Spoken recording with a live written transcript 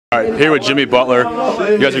All right, here with Jimmy Butler.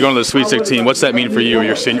 You guys are going to the Sweet 16. What's that mean for you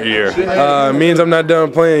your senior year? It means I'm not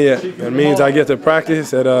done playing yet. It means I get to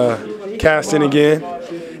practice at Caston again,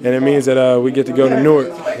 and it means that we get to go to Newark,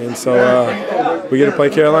 and so we get to play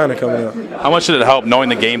Carolina coming up. How much did it help knowing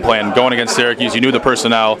the game plan, going against Syracuse? You knew the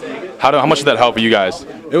personnel. How much did that help for you guys?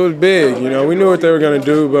 It was big. You know, we knew what they were going to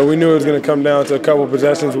do, but we knew it was going to come down to a couple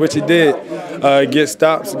possessions, which it did. Get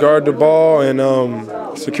stops, guard the ball, and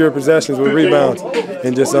secure possessions with rebounds,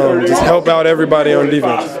 and just help out everybody on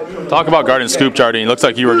defense. Talk about guarding Scoop Jardine. Looks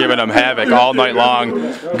like you were giving him havoc all night long,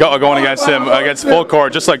 going against him against full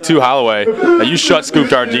court, just like Holloway. You shut Scoop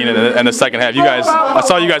Jardine in the second half. I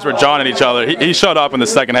saw you guys were jawing at each other. He shut up in the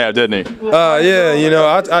second half, didn't he? Yeah, you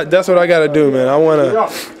know, that's what I got to do, man.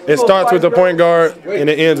 It starts with the point guard and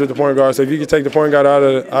it ends with the point guard. So if you can take the point guard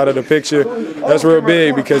out of the picture, that's real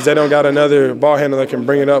big because they don't got another ball handler that can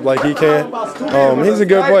bring it up like he can. He's a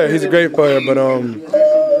good player. He's a great player, but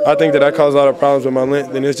I think that caused a lot of problems with my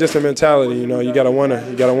length, and it's just a mentality. You know, you gotta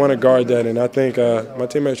wanna guard that, and I think my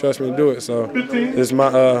teammates trust me to do it. So this is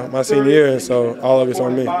my senior year, and so all of it's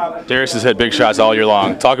on me. Darius has hit big shots all year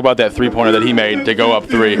long. Talk about that three-pointer that he made to go up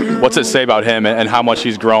 3. What's it say about him and how much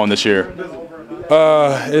he's grown this year?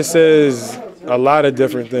 It says a lot of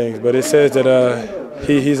different things, but it says that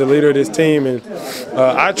he's a leader of this team, and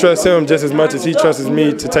I trust him just as much as he trusts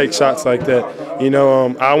me to take shots like that. You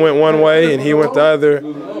know, I went one way and he went the other.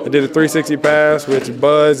 I did a 360 pass, which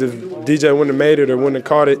Buzz, if DJ wouldn't have made it or wouldn't have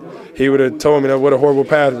caught it, he would have told me that what a horrible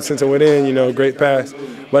pass. But since it went in, you know, great pass.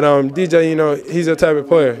 But DJ, you know, he's a type of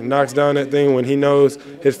player. He knocks down that thing when he knows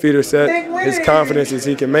his feet are set. His confidence is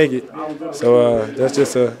he can make it. So that's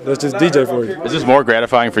just DJ for you. Is this more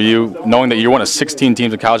gratifying for you, knowing that you're one of 16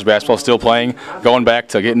 teams in college basketball still playing, going back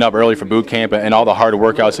to getting up early for boot camp and all the hard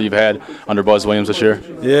workouts that you've had under Buzz Williams this year?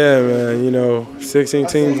 Yeah, man. You know, 16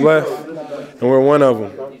 teams left, and we're one of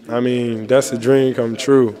them. I mean, that's a dream come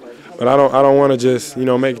true. But I don't want to just, you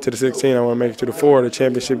know, make it to the 16. I want to make it to the 4, the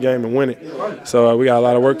championship game, and win it. So we got a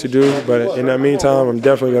lot of work to do. But in that meantime, I'm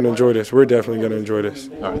definitely going to enjoy this. We're definitely going to enjoy this.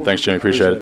 All right, thanks, Jimmy. Appreciate it.